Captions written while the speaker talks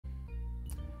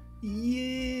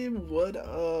Yeah, what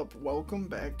up? Welcome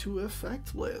back to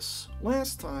Effectless.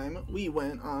 Last time we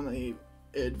went on a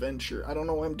adventure. I don't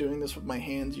know why I'm doing this with my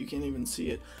hands, you can't even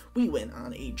see it. We went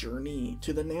on a journey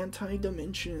to the Nantai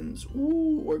dimensions.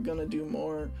 Ooh, we're gonna do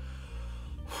more.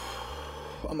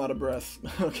 I'm out of breath.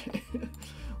 Okay.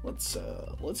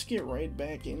 Let's get right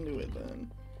back into it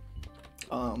then.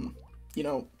 You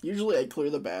know, usually I clear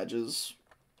the badges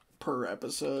per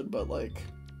episode, but like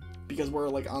because we're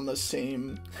like on the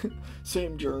same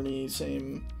same journey,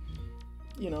 same,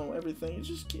 you know, everything. You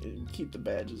just keep the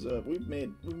badges up. We've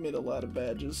made a lot of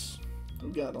badges.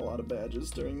 We've gotten a lot of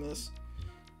badges during this,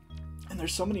 and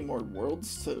there's so many more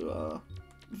worlds to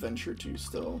venture to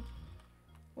still.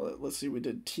 Well, let's see. We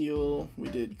did teal. We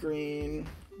did green.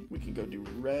 We can go do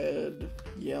red,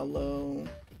 yellow,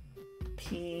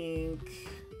 pink.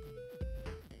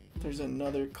 There's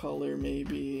another color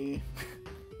maybe.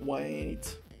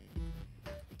 White.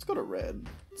 Let's go to red.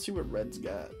 Let's see what red's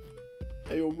got.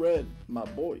 Hey, yo, red, my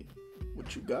boy.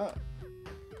 What you got?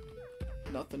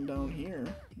 Nothing down here.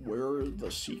 Where are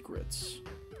the secrets?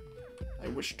 I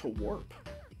wish to warp.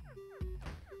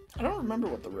 I don't remember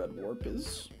what the red warp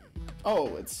is.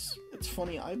 Oh, it's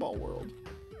Funny Eyeball World.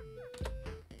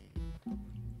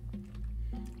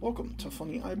 Welcome to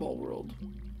Funny Eyeball World.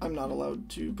 I'm not allowed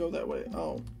to go that way.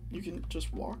 Oh, you can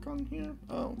just walk on here?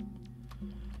 Oh.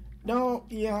 No,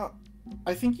 yeah.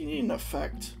 I think you need an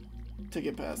effect to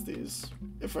get past these,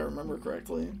 if I remember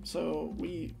correctly. So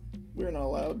we're not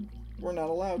allowed. We're not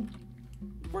allowed.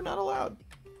 We're not allowed.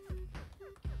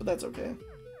 But that's okay.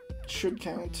 Should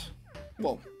count.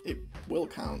 Well, it will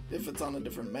count. If it's on a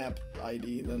different map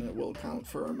ID, then it will count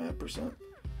for our map percent.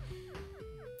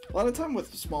 A lot of time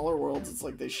with smaller worlds, it's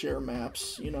like they share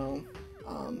maps, you know,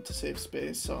 to save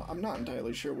space. So I'm not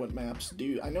entirely sure what maps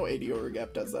do. I know ADO or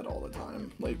Gap does that all the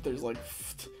time. Like there's like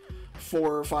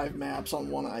 4 or 5 maps on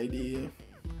one ID,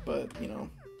 but you know,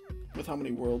 with how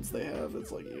many worlds they have,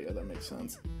 it's like, yeah, that makes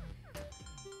sense.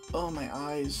 Oh, my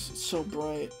eyes, it's so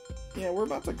bright. Yeah, we're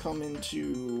about to come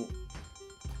into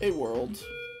a world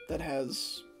that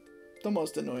has the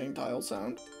most annoying tile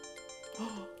sound.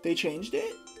 They changed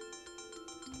it?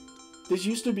 This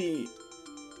used to be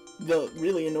the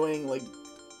really annoying, like,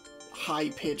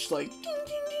 high-pitched, like, ding, ding,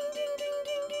 ding, ding, ding,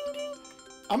 ding, ding, ding.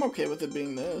 I'm okay with it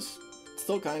being this. It's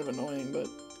still kind of annoying, but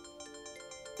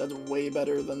that's way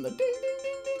better than the ding, ding,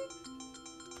 ding,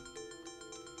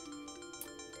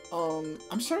 ding.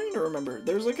 I'm starting to remember,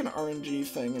 there's like an RNG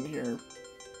thing in here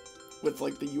with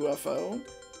like the UFO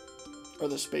or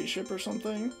the spaceship or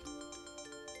something,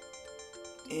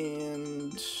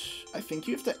 and I think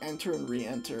you have to enter and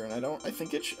re-enter, and I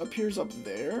think it appears up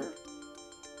there,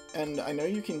 and I know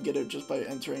you can get it just by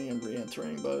entering and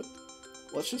re-entering, but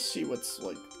let's just see what's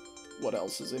like, what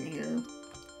else is in here.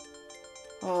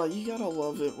 Oh, you gotta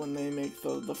love it when they make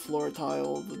the floor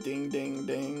tile, the ding ding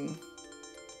ding.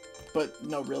 But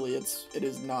no, really, it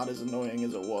is not as annoying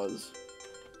as it was.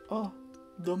 Oh,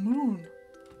 the moon.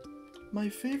 My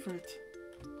favorite.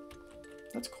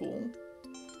 That's cool.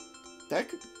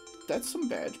 That's some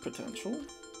badge potential.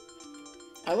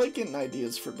 I like getting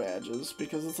ideas for badges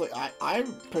because it's like I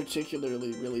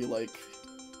particularly really like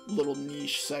little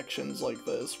niche sections like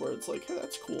this where it's like, hey,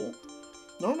 that's cool.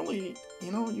 Normally,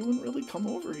 you know, you wouldn't really come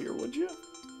over here, would you?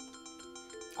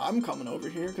 I'm coming over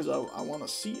here because I want to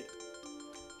see it.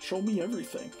 Show me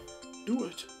everything. Do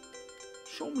it.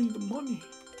 Show me the money.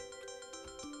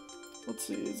 Let's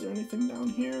see, is there anything down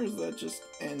here? Or does that just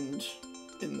end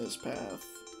in this path?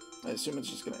 I assume it's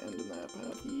just going to end in that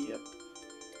path. Yep.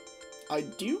 I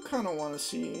do kind of want to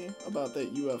see about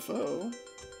that UFO.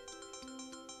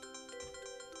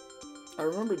 I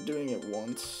remember doing it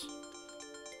once.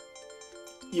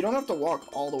 You don't have to walk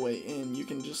all the way in, you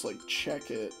can just like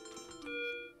check it.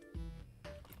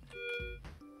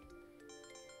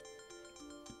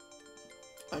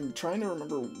 I'm trying to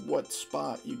remember what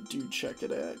spot you do check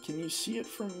it at. Can you see it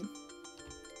from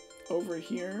over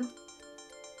here?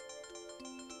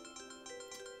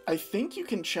 I think you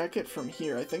can check it from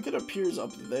here. I think it appears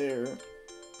up there.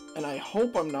 And I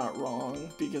hope I'm not wrong,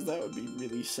 because that would be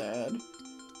really sad.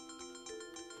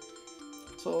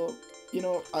 So, you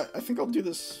know, I think I'll do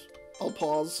this. I'll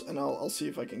pause and I'll see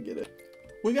if I can get it.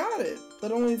 We got it!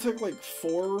 That only took like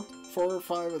 4 or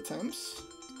 5 attempts.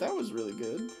 That was really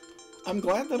good. I'm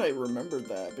glad that I remembered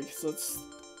that, because that's,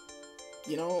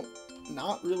 you know,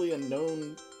 not really a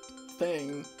known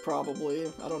thing,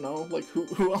 probably. I don't know, like,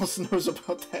 who else knows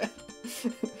about that?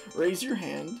 Raise your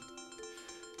hand.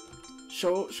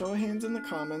 Show a hand in the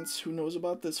comments who knows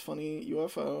about this funny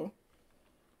UFO.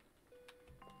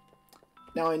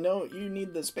 Now I know you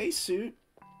need the spacesuit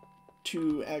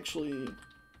to actually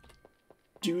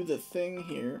do the thing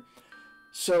here.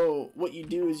 So what you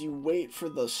do is you wait for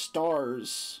the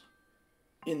stars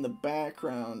in the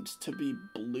background to be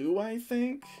blue, I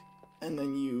think, and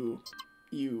then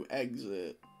you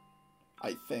exit.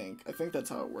 I think that's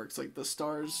how it works. Like the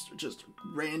stars just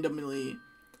randomly,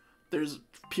 there's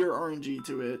pure RNG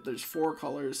to it. There's 4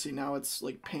 colors. See, now it's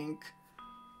like pink.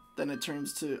 Then it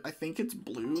turns to, I think it's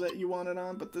blue that you want it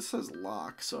on, but this says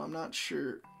lock, so I'm not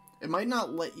sure. It might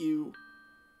not let you,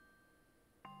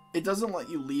 it doesn't let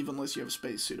you leave unless you have a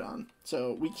spacesuit on.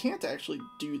 So we can't actually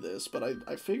do this, but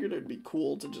I figured it'd be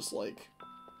cool to just like,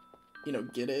 you know,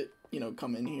 get it, you know,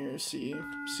 come in here, see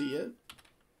it.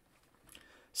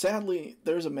 Sadly,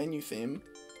 there's a menu theme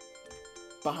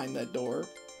behind that door,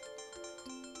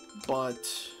 but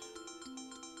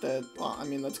that, well, I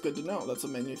mean, that's good to know. That's a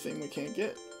menu theme we can't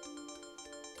get.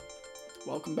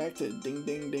 Welcome back to ding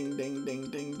ding ding ding ding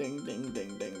ding ding ding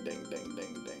ding ding ding ding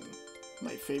ding ding.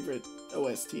 My favorite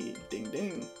OST, ding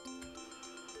ding.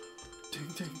 Ding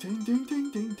ding ding ding ding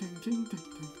ding ding ding ding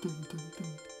ding ding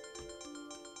ding.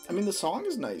 I mean, the song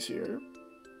is nice here,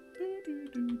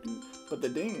 but the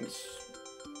dings,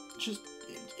 just,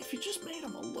 if you just made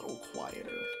them a little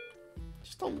quieter,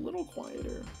 just a little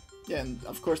quieter. Yeah, and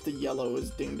of course the yellow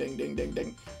is ding ding ding ding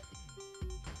ding.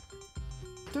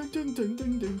 Ding ding ding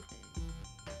ding ding.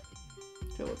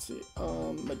 Okay, let's see.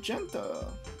 Magenta.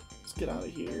 Let's get out of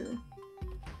here.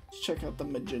 Let's check out the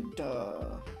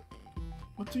magenta.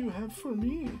 What do you have for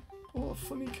me? Oh, a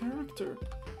funny character.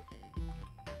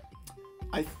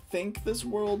 I think this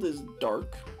world is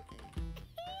dark.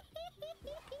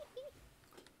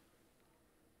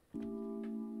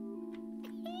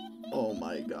 Oh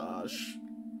my gosh.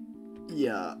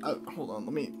 Yeah, hold on,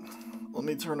 let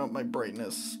me turn up my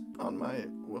brightness on my,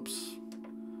 whoops.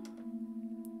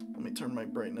 Let me turn my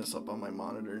brightness up on my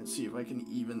monitor and see if I can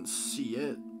even see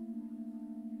it.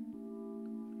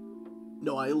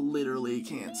 No, I literally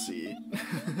can't see.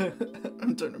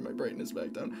 I'm turning my brightness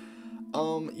back down.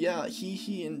 Yeah,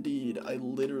 he indeed. I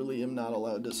literally am not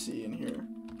allowed to see in here.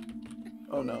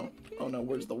 Oh no,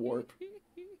 where's the warp?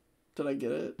 Did I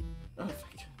get it? Oh,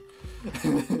 thank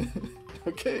you.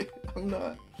 Okay, I'm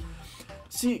not.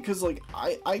 See, because, like,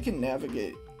 I can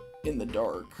navigate in the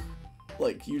dark.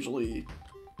 Like, usually,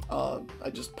 I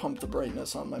just pump the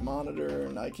brightness on my monitor,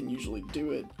 and I can usually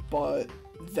do it, but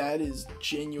that is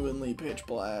genuinely pitch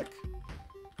black,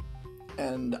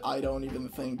 and I don't even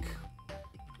think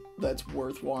that's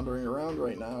worth wandering around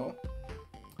right now,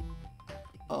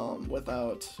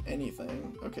 without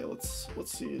anything. Okay, let's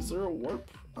see, is there a warp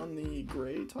on the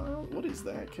gray tile? What is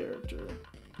that character?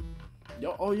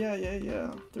 Yo, oh yeah,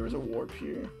 there was a warp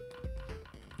here.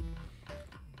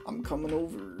 I'm coming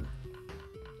over.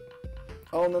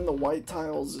 Oh, and then the white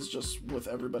tiles is just with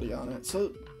everybody on it.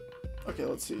 So, okay,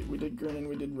 let's see. We did green,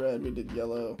 we did red, we did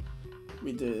yellow,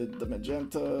 we did the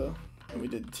magenta, and we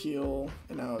did teal,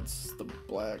 and now it's the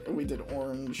black, and we did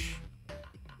orange,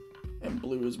 and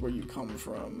blue is where you come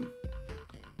from.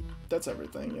 That's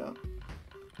everything, yeah.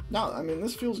 No, I mean,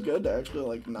 this feels good to actually,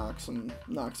 like, knock some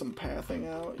pathing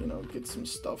out, you know, get some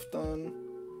stuff done.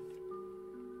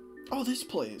 Oh, this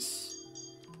place.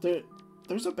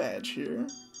 There's a badge here,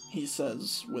 he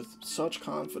says with such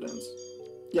confidence.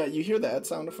 Yeah, you hear that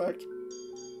sound effect?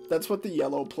 That's what the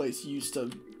yellow place used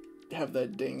to have,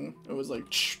 that ding. It was like,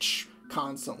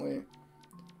 constantly.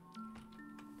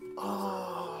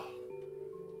 Oh.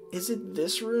 Is it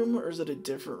this room, or is it a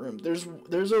different room?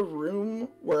 There's a room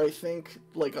where I think,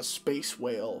 like, a space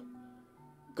whale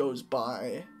goes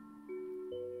by.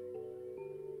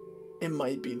 It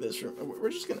might be this room. We're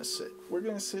just gonna sit. We're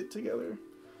gonna sit together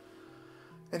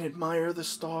and admire the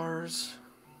stars.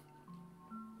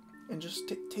 And just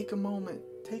take a moment.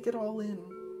 Take it all in.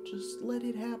 Just let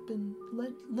it happen.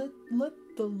 Let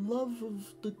the love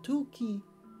of the Tuki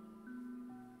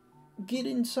get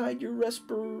inside your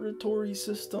respiratory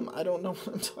system. I don't know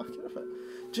what I'm talking about.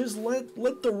 Just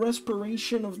let the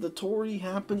respiration of the Tori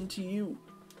happen to you.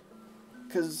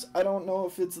 Because I don't know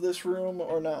if it's this room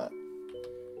or not.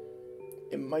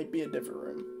 It might be a different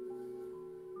room.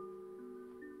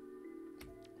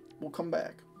 We'll come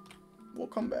back. We'll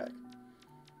come back.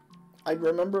 I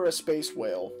remember a space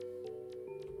whale.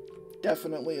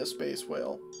 Definitely a space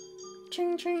whale.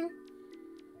 Ching ching.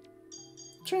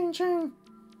 Ching ching.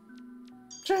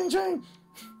 Ching ching.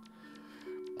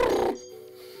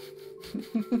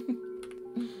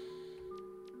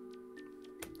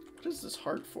 What is this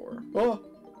heart for? Oh!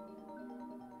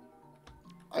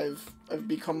 I've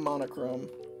become monochrome.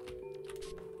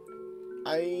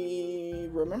 I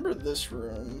remember this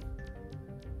room.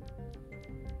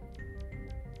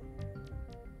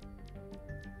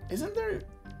 Isn't there...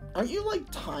 Aren't you, like,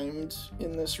 timed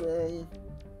in this room?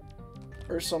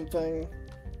 Or something?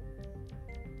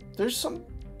 There's some...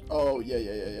 Oh,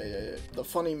 yeah. The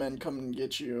funny men come and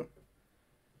get you.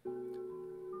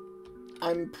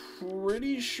 I'm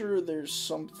pretty sure there's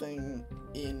something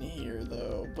in here,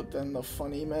 though. But then the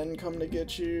funny men come to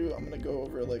get you. I'm gonna go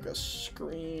over, like, a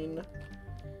screen.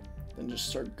 Then just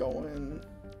start going.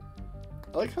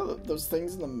 I like how those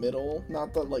things in the middle,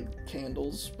 not the, like,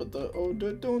 candles, but the, oh,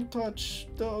 don't touch,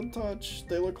 don't touch.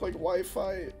 They look like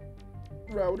Wi-Fi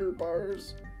router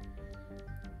bars.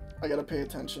 I gotta pay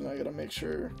attention, I gotta make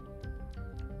sure.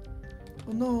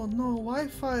 Oh, no,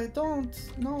 Wi-Fi, don't.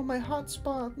 No, my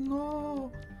hotspot,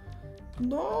 no.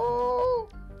 No.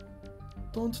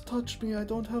 Don't touch me, I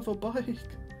don't have a bike.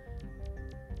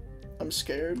 I'm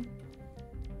scared.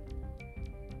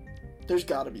 There's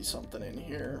gotta be something in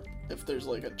here. If there's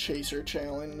like a chaser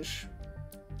challenge.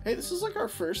 Hey, this is like our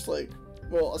first, like,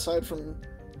 well, aside from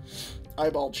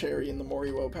Eyeball Cherry in the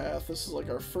Moriwo path, this is like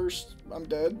our first, I'm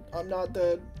dead, I'm not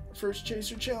dead, first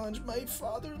chaser challenge. My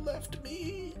father left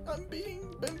me, I'm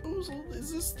being bamboozled.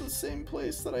 Is this the same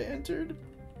place that I entered?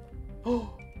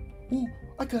 Oh, ooh,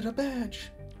 I got a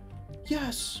badge.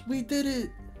 Yes, we did it.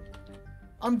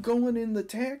 I'm going in the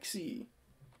taxi.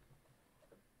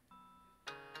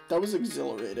 That was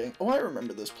exhilarating. Oh, I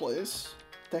remember this place.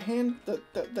 The hand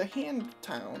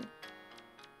town.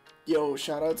 Yo,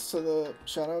 shoutouts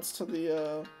to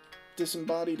the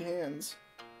disembodied hands.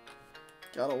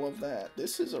 Gotta love that.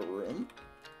 This is a room.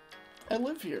 I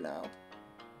live here now.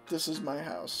 This is my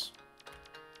house.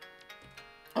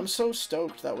 I'm so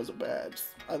stoked that was a badge.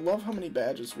 I love how many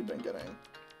badges we've been getting.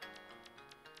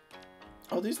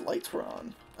 Oh, these lights were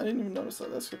on. I didn't even notice that.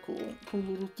 That's a cool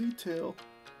little detail.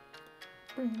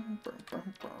 I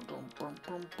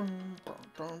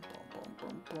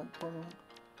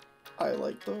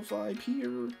like the vibe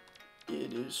here.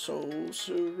 It is so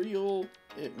surreal.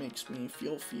 It makes me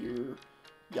feel fear.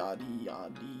 Yaddy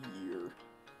yaddy year.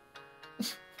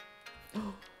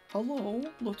 Hello,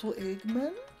 little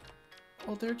eggmen?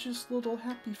 Oh, they're just little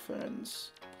happy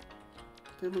friends.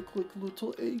 They look like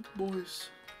little egg boys.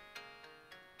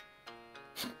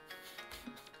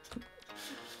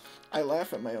 I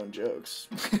laugh at my own jokes.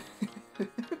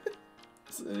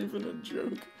 It's not even a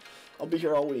joke. I'll be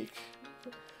here all week.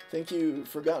 Thank you,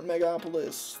 Forgotten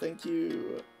Megapolis. Thank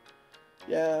you.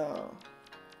 Yeah.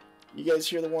 You guys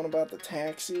hear the one about the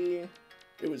taxi?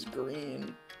 It was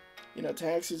green. You know,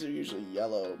 taxis are usually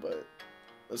yellow, but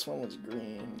this one was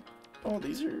green. Oh,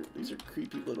 these are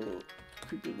creepy little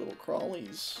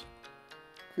crawlies.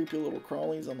 Creepy little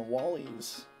crawlies on the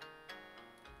wallies.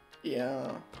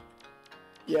 Yeah.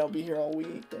 Yeah, I'll be here all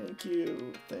week. Thank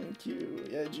you. Thank you.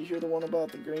 Yeah, did you hear the one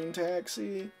about the green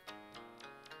taxi?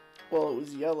 Well, it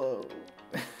was yellow.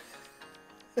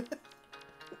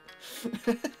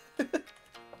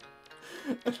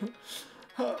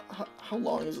 How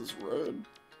long is this road?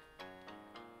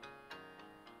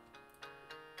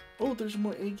 Oh, there's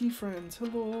more eggy friends.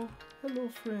 Hello. Hello,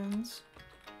 friends.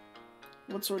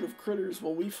 What sort of critters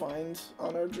will we find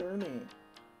on our journey?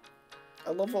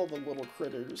 I love all the little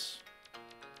critters.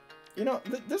 You know,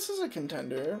 this is a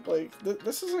contender. Like,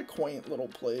 this is a quaint little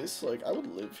place. Like, I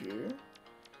would live here.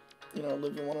 You know,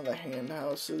 live in one of the hand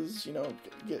houses. You know,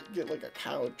 get like a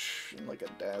couch and like a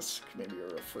desk, maybe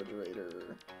a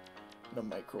refrigerator, and a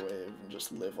microwave, and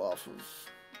just live off of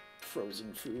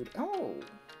frozen food. Oh,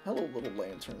 hello, little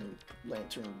lantern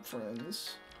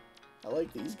friends. I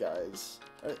like these guys.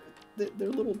 Their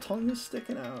little tongue is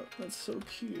sticking out. That's so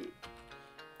cute.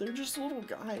 They're just little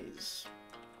guys.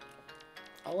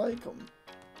 I like them.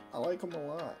 I like them a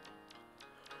lot.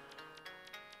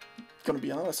 Gonna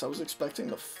be honest, I was expecting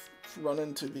to run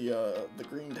into the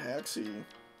green taxi,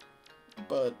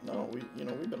 but no, we've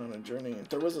been on a journey.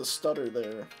 There was a stutter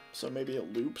there, so maybe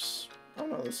it loops. Oh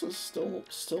no, this is still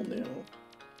new.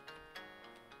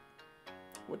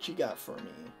 What you got for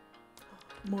me?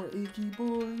 More eggy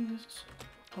boys.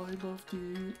 I love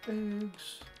the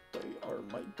eggs. They are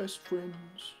my best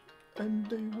friends, and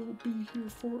they will be here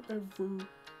forever.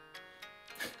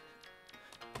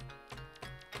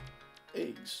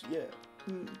 Eggs, yeah.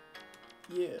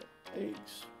 Yeah,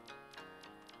 eggs.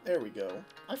 There we go.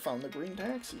 I found the green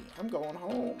taxi. I'm going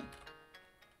home.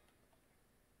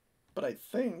 But I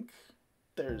think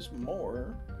there's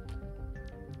more.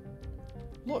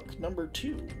 Look, number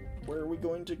 2. Where are we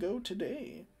going to go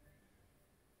today?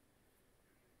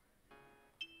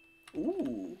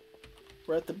 Ooh,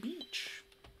 we're at the beach.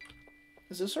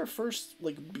 Is this our first,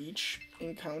 like, beach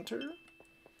encounter?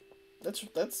 That's,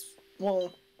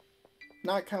 well,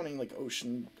 not counting, like,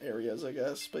 ocean areas, I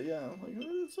guess, but yeah, like,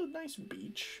 it's a nice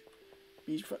beach.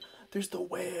 Beachfront. There's the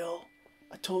whale.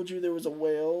 I told you there was a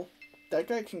whale. That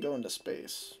guy can go into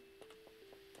space.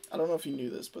 I don't know if you knew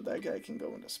this, but that guy can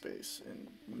go into space, and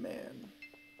man,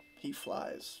 he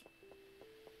flies.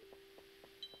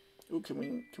 Ooh, can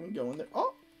we go in there?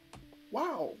 Oh,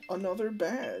 wow, another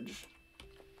badge.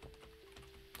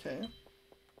 Okay,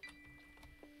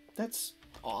 that's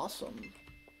awesome.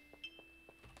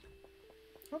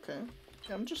 Okay,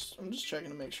 yeah, I'm just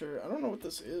checking to make sure. I don't know what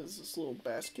this is. This little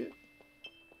basket.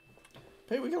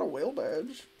 Hey, we got a whale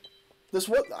badge. This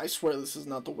what? I swear this is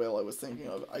not the whale I was thinking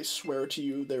of. I swear to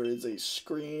you, there is a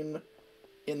screen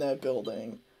in that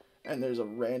building, and there's a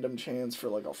random chance for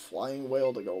like a flying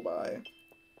whale to go by.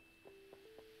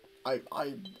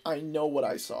 I know what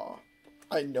I saw.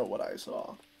 I know what I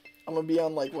saw. I'm gonna be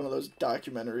on like one of those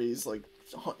documentaries, like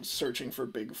searching for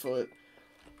Bigfoot,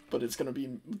 but it's gonna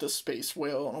be the space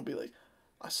whale, and I'll be like,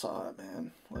 I saw it,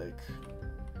 man. Like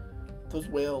those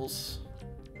whales,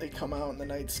 they come out in the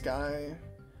night sky.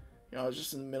 You know, I was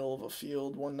just in the middle of a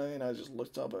field one night, and I just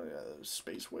looked up, and there's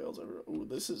space whales everywhere. Ooh,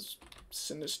 this is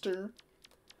sinister.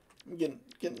 I'm getting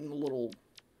a little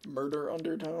murder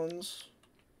undertones.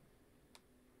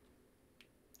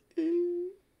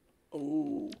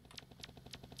 Ooh.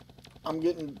 I'm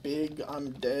getting big,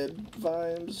 I'm dead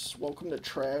vibes. Welcome to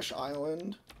Trash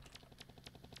Island.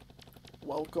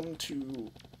 Welcome to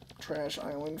Trash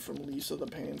Island from Lisa the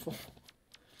Painful.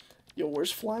 Yo,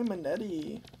 where's Fly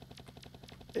Manetti?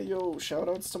 Hey yo,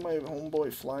 shoutouts to my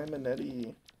homeboy Fly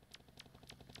Manetti.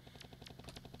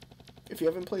 If you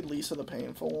haven't played Lisa the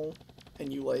Painful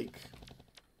and you like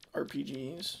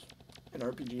RPGs and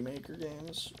RPG Maker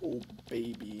games, oh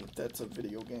baby, that's a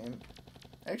video game.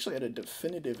 I actually had a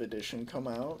definitive edition come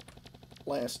out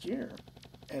last year,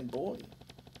 and boy,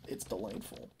 it's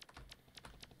delightful.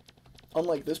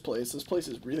 Unlike this place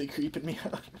is really creeping me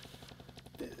out.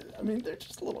 I mean, they're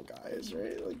just little guys,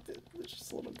 right? Like, they're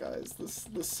just little guys. This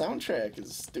soundtrack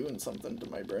is doing something to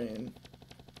my brain.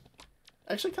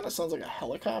 Actually, kind of sounds like a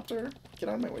helicopter. Get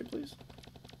out of my way, please.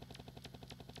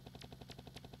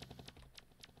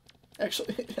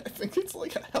 Actually, I think it's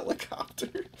like a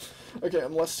helicopter. Okay,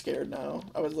 I'm less scared now.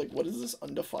 I was like, what is this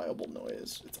undefiable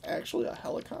noise? It's actually a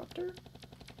helicopter?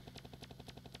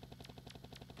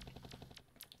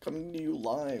 Coming to you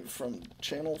live from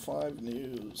Channel 5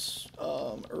 News.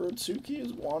 Urotsuki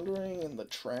is wandering in the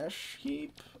trash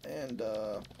heap, and,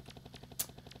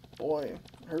 boy,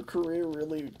 her career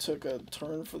really took a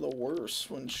turn for the worse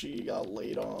when she got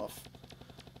laid off.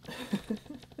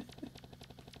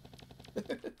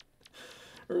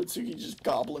 Urotsuki just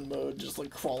goblin mode, just,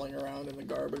 like, crawling around in the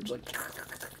garbage, like...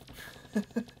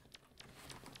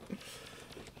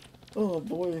 Oh,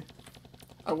 boy.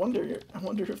 I wonder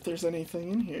if there's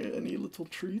anything in here. Any little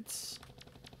treats?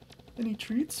 Any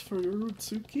treats for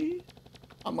Urotsuki?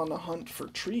 I'm on the hunt for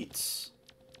treats.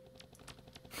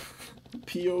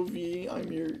 POV,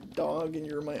 I'm your dog and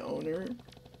you're my owner.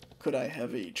 Could I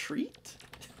have a treat?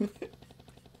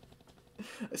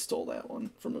 I stole that one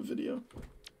from a video.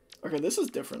 Okay, this is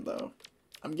different though.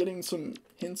 I'm getting some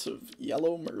hints of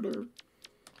yellow murder.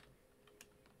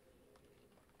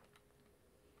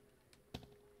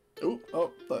 Ooh,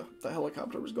 oh, the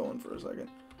helicopter was going for a second.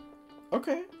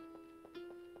 Okay.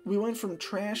 We went from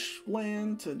trash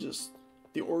land to just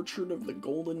the orchard of the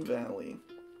Golden Valley.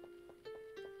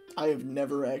 I have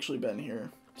never actually been here,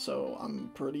 so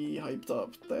I'm pretty hyped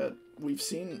up that we've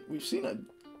seen a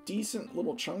decent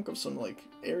little chunk of some like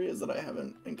areas that I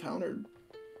haven't encountered.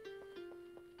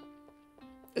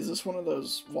 Is this one of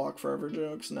those walk forever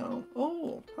jokes? No.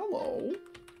 Oh, hello.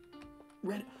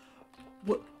 Red.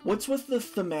 What's with the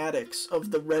thematics of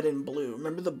the red and blue?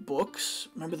 Remember the books?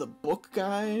 Remember the book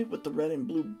guy with the red and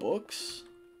blue books?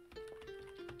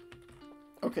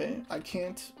 Okay, I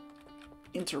can't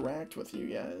interact with you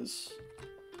guys.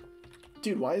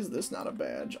 Dude, why is this not a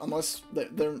badge? Unless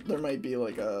there might be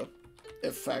like a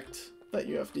effect that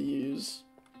you have to use.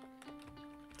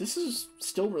 This is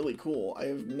still really cool. I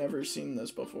have never seen this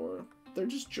before. They're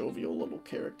just jovial little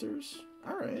characters.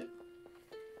 Alright.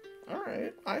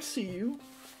 Alright, I see you.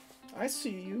 I see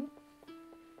you.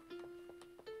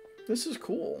 This is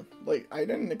cool. Like, I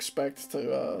didn't expect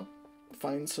to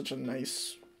find such a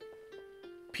nice,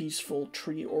 peaceful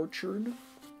tree orchard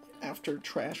after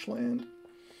Trashland.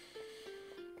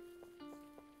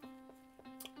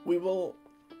 We will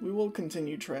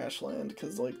continue Trashland,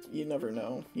 because, like, you never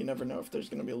know. You never know if there's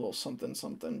gonna be a little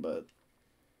something, but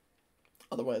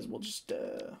otherwise we'll just,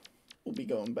 we'll be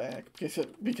going back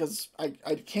because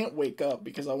I can't wake up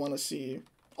because I want to see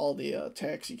all the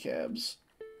taxi cabs.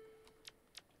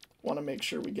 Want to make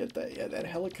sure we get that. Yeah, that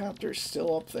helicopter's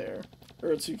still up there.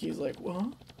 Urotsuki's like,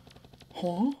 what?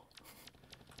 Huh?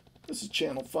 This is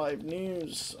Channel 5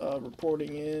 News,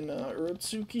 reporting in,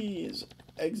 Urotsuki has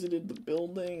exited the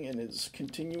building and is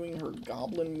continuing her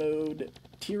goblin mode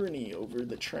tyranny over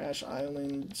the Trash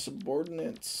Island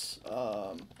subordinates.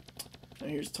 Now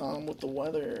here's Tom with the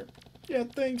weather. Yeah,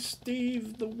 thanks,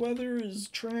 Steve. The weather is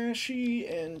trashy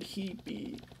and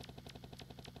heapy.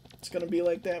 It's gonna be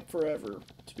like that forever,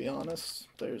 to be honest.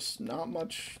 There's not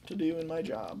much to do in my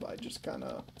job. I just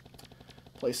kinda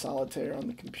play solitaire on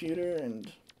the computer,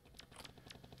 and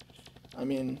I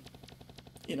mean,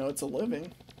 you know, it's a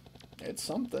living. It's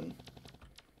something.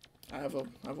 I have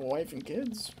a wife and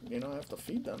kids. You know, I have to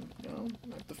feed them. You know,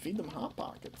 I have to feed them Hot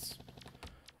Pockets.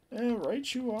 Yeah,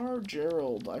 right you are,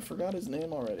 Gerald. I forgot his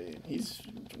name already. He's,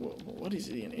 what is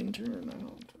he, an intern? I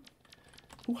don't.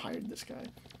 Who hired this guy?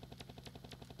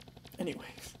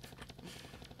 Anyways,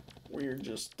 we're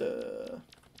just.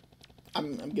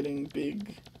 I'm getting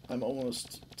big. I'm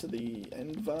almost to the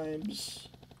end vibes.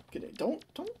 Don't.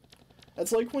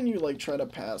 It's like when you like try to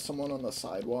pass someone on the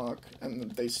sidewalk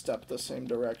and they step the same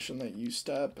direction that you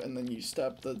step, and then you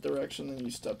step the direction, then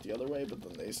you step the other way, but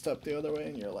then they step the other way,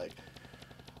 and you're like,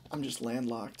 I'm just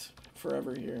landlocked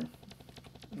forever here.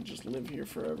 And just live here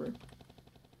forever.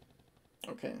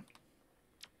 Okay.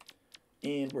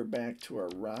 And we're back to our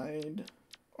ride.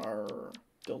 Our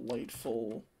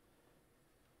delightful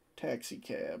taxi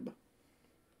cab.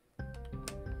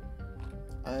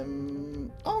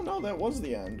 Oh no, that was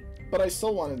the end. But I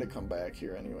still wanted to come back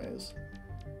here anyways.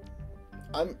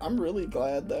 I'm really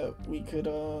glad that we could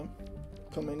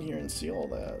come in here and see all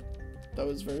that. That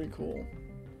was very cool.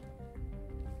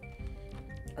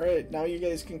 Alright, now you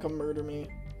guys can come murder me.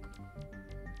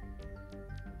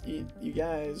 You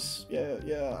guys,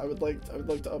 yeah, I would like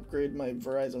to upgrade my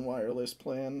Verizon wireless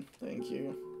plan. Thank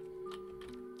you.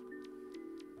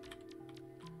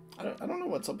 I don't know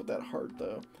what's up with that heart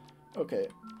though. Okay.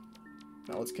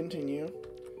 Now let's continue.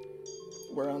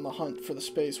 We're on the hunt for the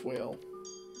space whale.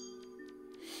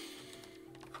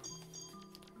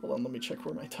 Hold on, let me check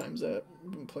where my time's at.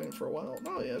 I've been playing for a while.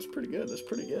 Oh yeah, it's pretty good. That's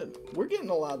pretty good. We're getting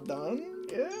a lot done.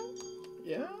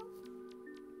 Yeah.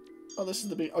 Oh, this is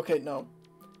the big. Okay, no.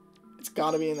 It's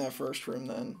got to be in that first room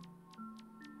then.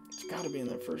 It's got to be in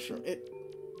that first room.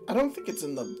 I don't think it's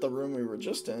in the room we were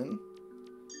just in.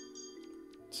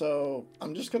 So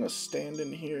I'm just gonna stand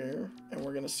in here and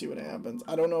we're gonna see what happens.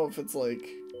 I don't know if it's like,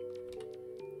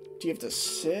 do you have to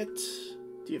sit?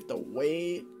 Do you have to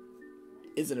wait?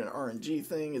 Is it an RNG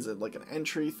thing? Is it like an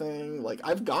entry thing? Like,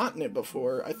 I've gotten it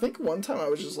before. I think one time I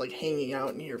was just like hanging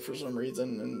out in here for some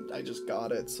reason and I just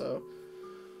got it, so.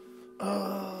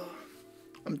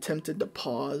 I'm tempted to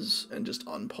pause and just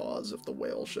unpause if the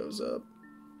whale shows up.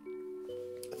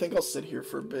 I think I'll sit here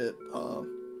for a bit.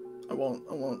 I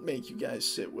won't make you guys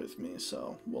sit with me,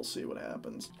 so we'll see what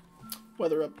happens.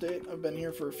 Weather update. I've been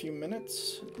here for a few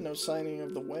minutes. No signing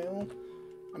of the whale.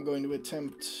 I'm going to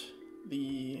attempt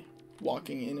the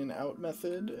walking in and out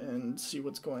method and see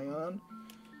what's going on.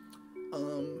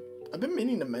 I've been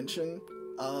meaning to mention,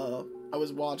 I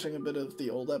was watching a bit of the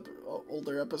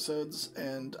older episodes,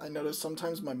 and I noticed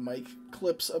sometimes my mic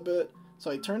clips a bit,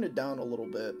 so I turned it down a little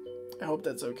bit. I hope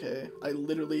that's okay. I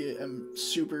literally am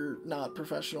super not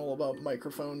professional about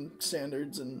microphone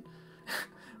standards and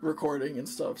recording and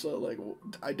stuff, so like,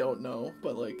 I don't know,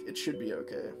 but like, it should be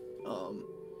okay.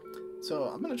 So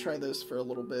I'm gonna try this for a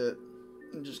little bit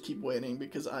and just keep waiting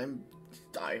because I'm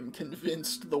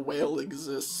convinced the whale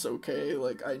exists, okay?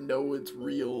 Like, I know it's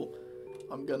real.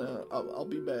 I'll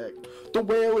be back. The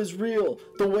whale is real!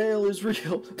 The whale is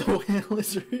real! The whale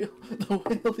is real! The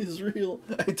whale is real!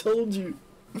 I told you!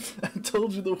 I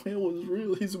told you the whale was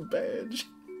real. He's a badge.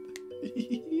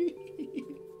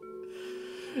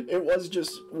 It was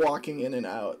just walking in and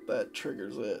out that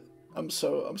triggers it. I'm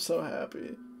so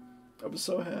happy. I'm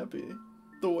so happy.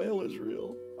 The whale is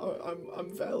real.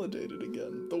 I'm validated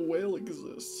again. The whale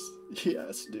exists.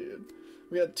 Yes, dude.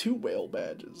 We got 2 whale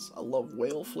badges. I love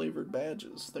whale flavored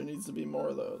badges. There needs to be more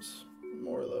of those.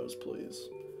 More of those, please.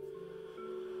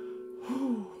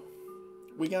 Whew.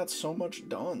 We got so much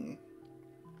done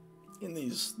in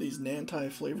these Nantai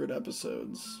flavored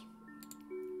episodes.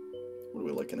 What are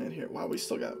we looking at here? Wow, we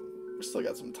still got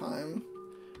some time.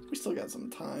 We still got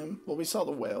some time. Well, we saw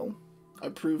the whale. I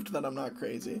proved that I'm not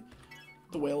crazy.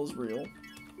 The whale is real.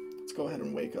 Let's go ahead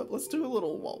and wake up. Let's do a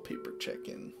little wallpaper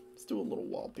check-in. Let's do a little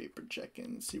wallpaper check-in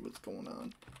and see what's going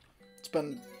on. It's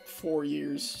been 4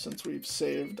 years since we've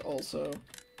saved also.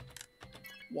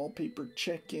 Wallpaper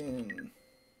check-in.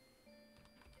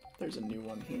 There's a new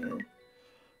one here.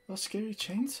 A scary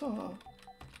chainsaw.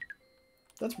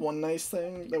 That's one nice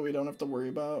thing that we don't have to worry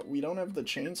about. We don't have the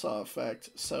chainsaw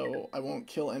effect, so I won't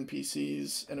kill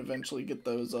NPCs and eventually get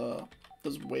those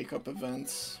wake up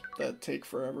events that take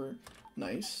forever.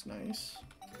 Nice, nice.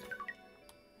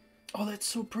 Oh, that's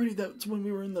so pretty. That's when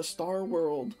we were in the Star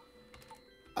World.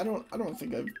 I don't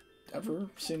think I've ever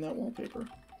seen that wallpaper.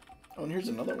 Oh, and here's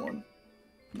another one.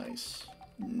 Nice.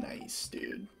 Nice,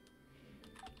 dude.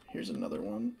 Here's another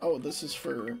one. Oh, this is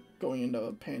for going into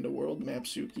Panda World.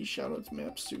 Mapsuki. Shout out to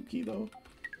Mapsuki, though.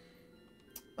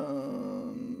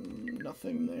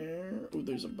 Nothing there. Oh,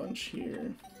 there's a bunch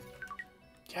here.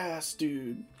 Yes,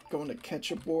 dude. Going to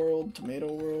Ketchup World,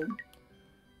 Tomato World.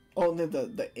 Oh, and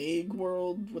then the Egg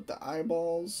World with the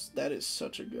eyeballs. That is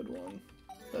such a good one.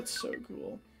 That's so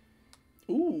cool.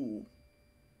 Ooh.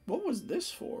 What was this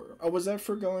for? Oh, was that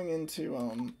for going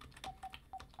into,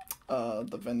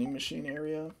 the vending machine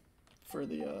area? For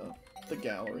the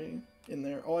gallery in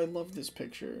there. Oh, I love this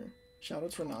picture. Shout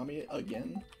out to Nami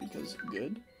again, because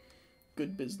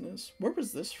good business. Where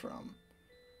was this from?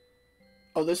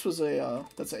 Oh, this was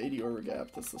that's a 80 Order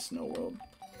Gap. That's the Snow World.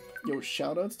 Yo,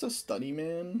 shout outs to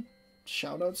Studyman.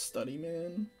 Shout out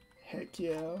Studyman. Heck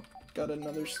yeah. Got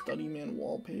another Studyman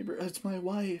wallpaper. It's my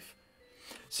wife.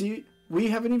 See, we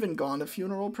haven't even gone to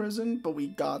Funeral Prison, but we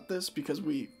got this because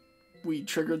we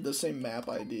triggered the same map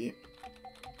ID.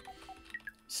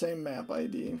 Same map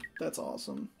ID. That's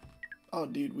awesome. Oh,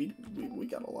 dude, we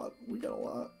got a lot. We got a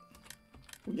lot.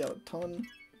 We got a ton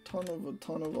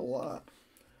of a lot.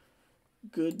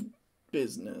 Good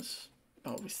business.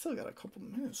 Oh, we still got a couple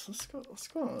minutes. Let's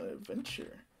go on an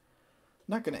adventure.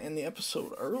 Not gonna end the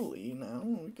episode early now.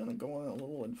 We're gonna go on a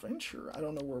little adventure. I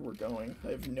don't know where we're going.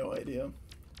 I have no idea.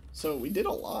 So we did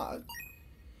a lot.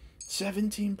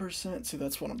 17%. See,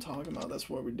 that's what I'm talking about. That's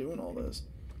why we're doing all this.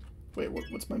 Wait,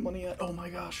 what's my money at? Oh my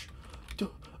gosh.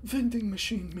 Vending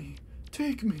machine me.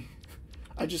 Take me.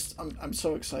 I'm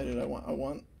so excited. I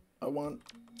want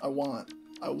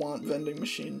vending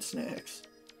machine snacks.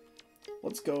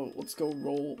 Let's go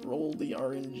roll the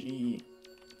RNG.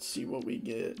 See what we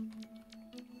get.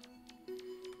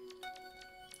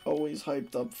 Always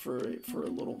hyped up for a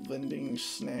little vending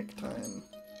snack time.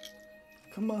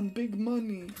 Come on, big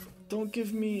money. Don't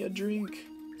give me a drink.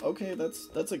 Okay,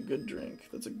 that's a good drink.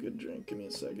 That's a good drink. Give me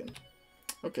a second.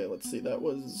 Okay, let's see. That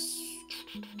was...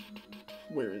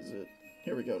 Where is it?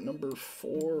 Here we go. Number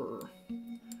 4.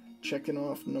 Checking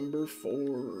off number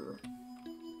 4.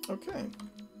 Okay.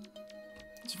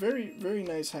 It's very, very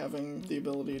nice having the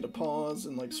ability to pause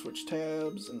and, like, switch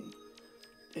tabs, and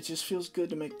it just feels good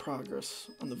to make progress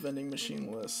on the vending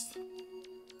machine list.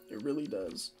 It really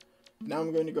does. Now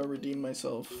I'm going to go redeem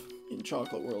myself in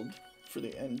Chocolate World for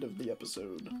the end of the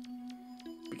episode,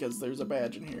 because there's a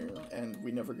badge in here and we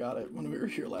never got it when we were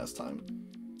here last time.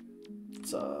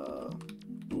 It's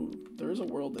ooh, there is a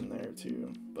world in there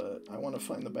too, but I want to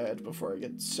find the badge before I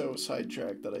get so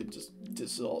sidetracked that I just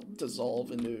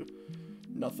dissolve into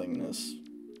nothingness.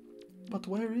 But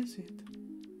where is it?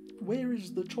 Where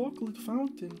is the chocolate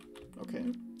fountain?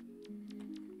 Okay.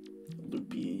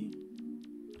 Loopy.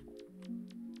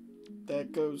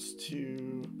 That goes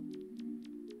to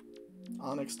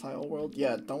Onyx Tile World.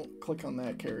 Yeah, don't click on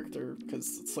that character,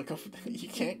 because it's like you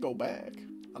can't go back.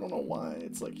 I don't know why.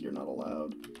 It's like you're not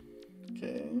allowed.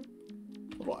 Okay.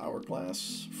 Little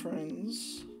hourglass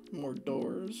friends. More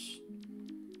doors.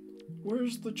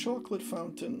 Where's the chocolate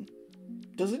fountain?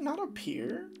 Does it not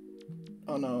appear?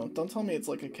 Oh no, don't tell me it's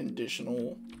like a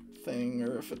conditional thing,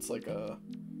 or if it's like a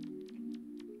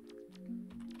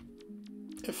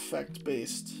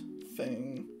effect-based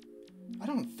thing. I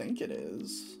don't think it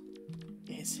is.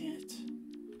 Is it?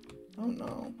 Oh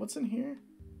no. What's in here?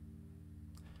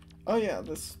 Oh yeah,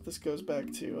 this goes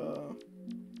back to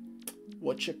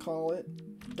what you call it?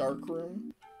 Dark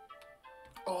room.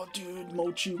 Oh dude,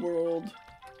 Mochi World.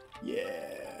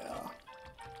 Yeah.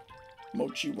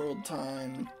 Mochi World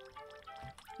time.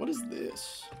 What is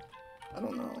this? I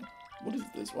don't know. What is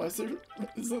this? Why is there...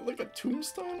 Is it like a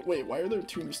tombstone? Wait, why are there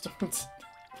tombstones?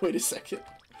 Wait a second.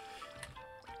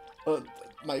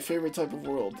 My favorite type of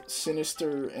world.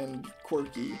 Sinister and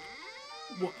quirky.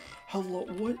 Hello?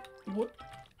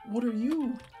 What are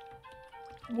you?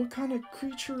 What kind of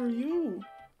creature are you?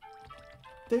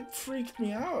 That freaked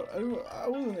me out. I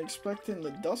wasn't expecting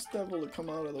the Dust Devil to come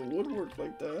out of the woodwork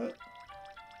like that.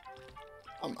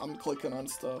 I'm clicking on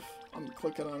stuff. I'm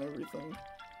clicking on everything.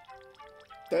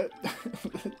 That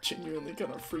genuinely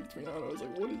kind of freaked me out. I was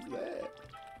like, what is that?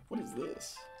 What is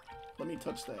this? Let me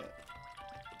touch that.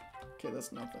 Okay,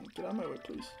 that's nothing. Get out of my way,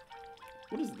 please.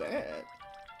 What is that?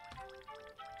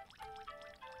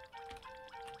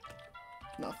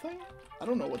 Nothing? I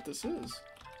don't know what this is.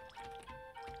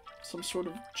 Some sort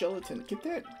of gelatin. Get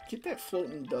that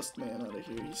floating dust man out of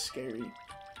here. He's scary.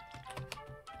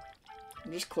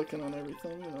 I'm just clicking on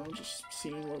everything, you know, just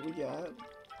seeing what we got.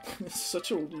 It's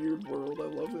such a weird world. I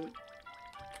love it.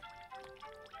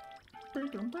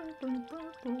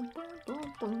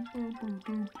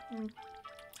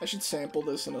 I should sample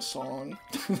this in a song.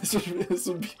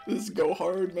 This go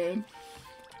hard, man.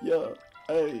 Yeah,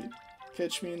 hey,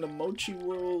 catch me in the mochi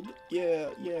world. Yeah,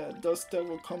 yeah, dust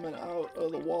devil coming out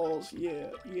of the walls. Yeah,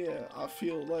 yeah, I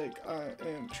feel like I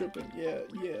am tripping. Yeah,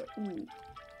 yeah, ooh.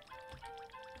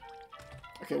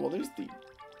 Okay, well, there's the...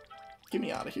 Get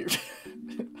me out of here.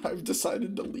 I've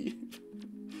decided to leave.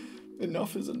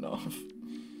 Enough is enough.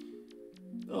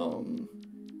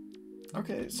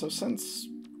 Okay, so since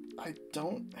I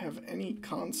don't have any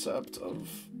concept of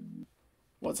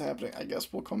what's happening, I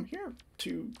guess we'll come here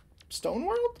to Stone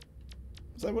World?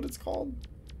 Is that what it's called?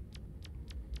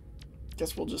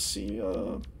 Guess we'll just see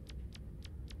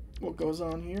what goes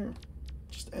on here.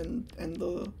 Just end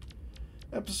the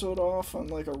episode off on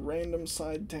like a random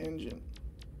side tangent.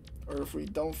 Or if we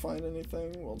don't find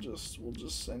anything, we'll just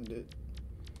send it.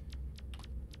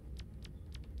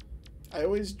 I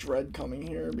always dread coming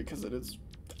here because it is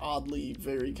oddly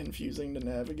very confusing to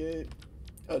navigate.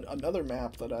 Another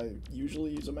map that I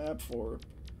usually use a map for,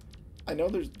 I know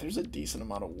there's a decent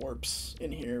amount of warps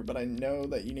in here, but I know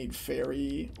that you need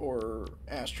fairy or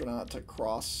astronaut to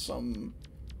cross some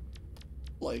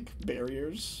like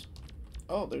barriers.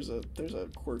 Oh, there's a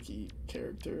quirky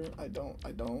character I don't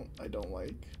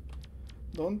like.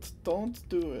 Don't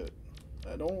do it.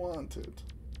 I don't want it.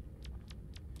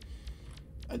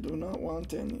 I do not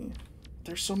want any.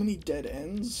 There's so many dead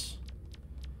ends.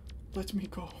 Let me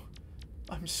go.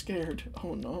 I'm scared.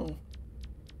 Oh no.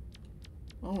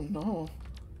 Oh no.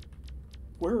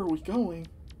 Where are we going?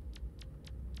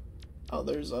 Oh,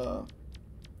 there's a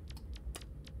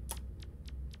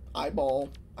eyeball.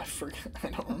 I forgot. I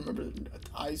don't remember.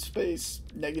 Eye space.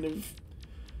 Negative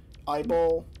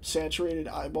eyeball. Saturated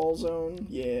eyeball zone.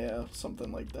 Yeah,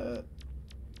 something like that.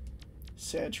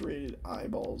 Saturated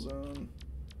eyeball zone.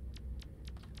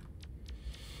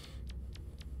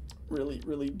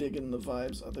 Really digging the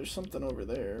vibes. Oh, there's something over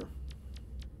there.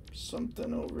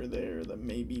 Something over there that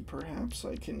maybe perhaps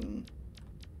I can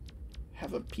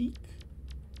have a peek.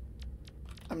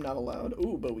 I'm not allowed.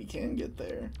 Ooh, but we can get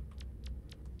there.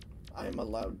 I am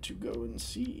allowed to go and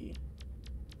see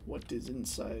what is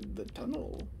inside the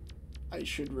tunnel. I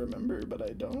should remember, but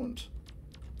I don't.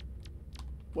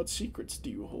 What secrets do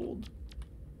you hold?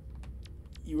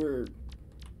 You are...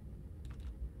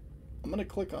 I'm gonna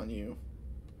click on you.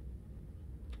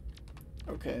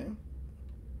 Okay.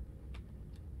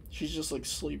 She's just like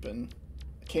sleeping.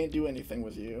 I can't do anything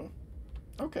with you.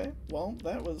 Okay, well,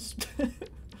 that was...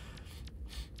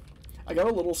 I got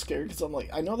a little scared because I'm like,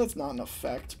 I know that's not an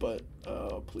effect, but,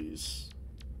 please.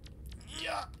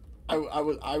 Yeah.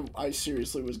 I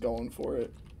seriously was going for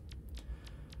it.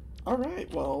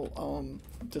 Alright, well,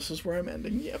 this is where I'm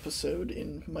ending the episode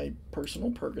in my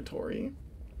personal purgatory.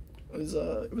 It was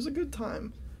a good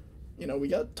time. You know, we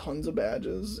got tons of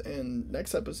badges, and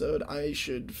next episode I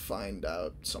should find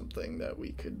out something that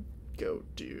we could go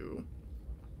do.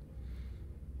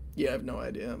 Yeah, I have no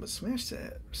idea, but smash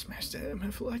that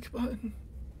MF like button.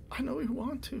 I know you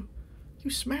want to.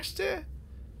 You smash that?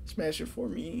 Smash it for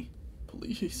me,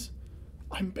 please.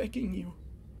 I'm begging you.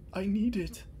 I need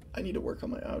it. I need to work on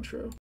my outro.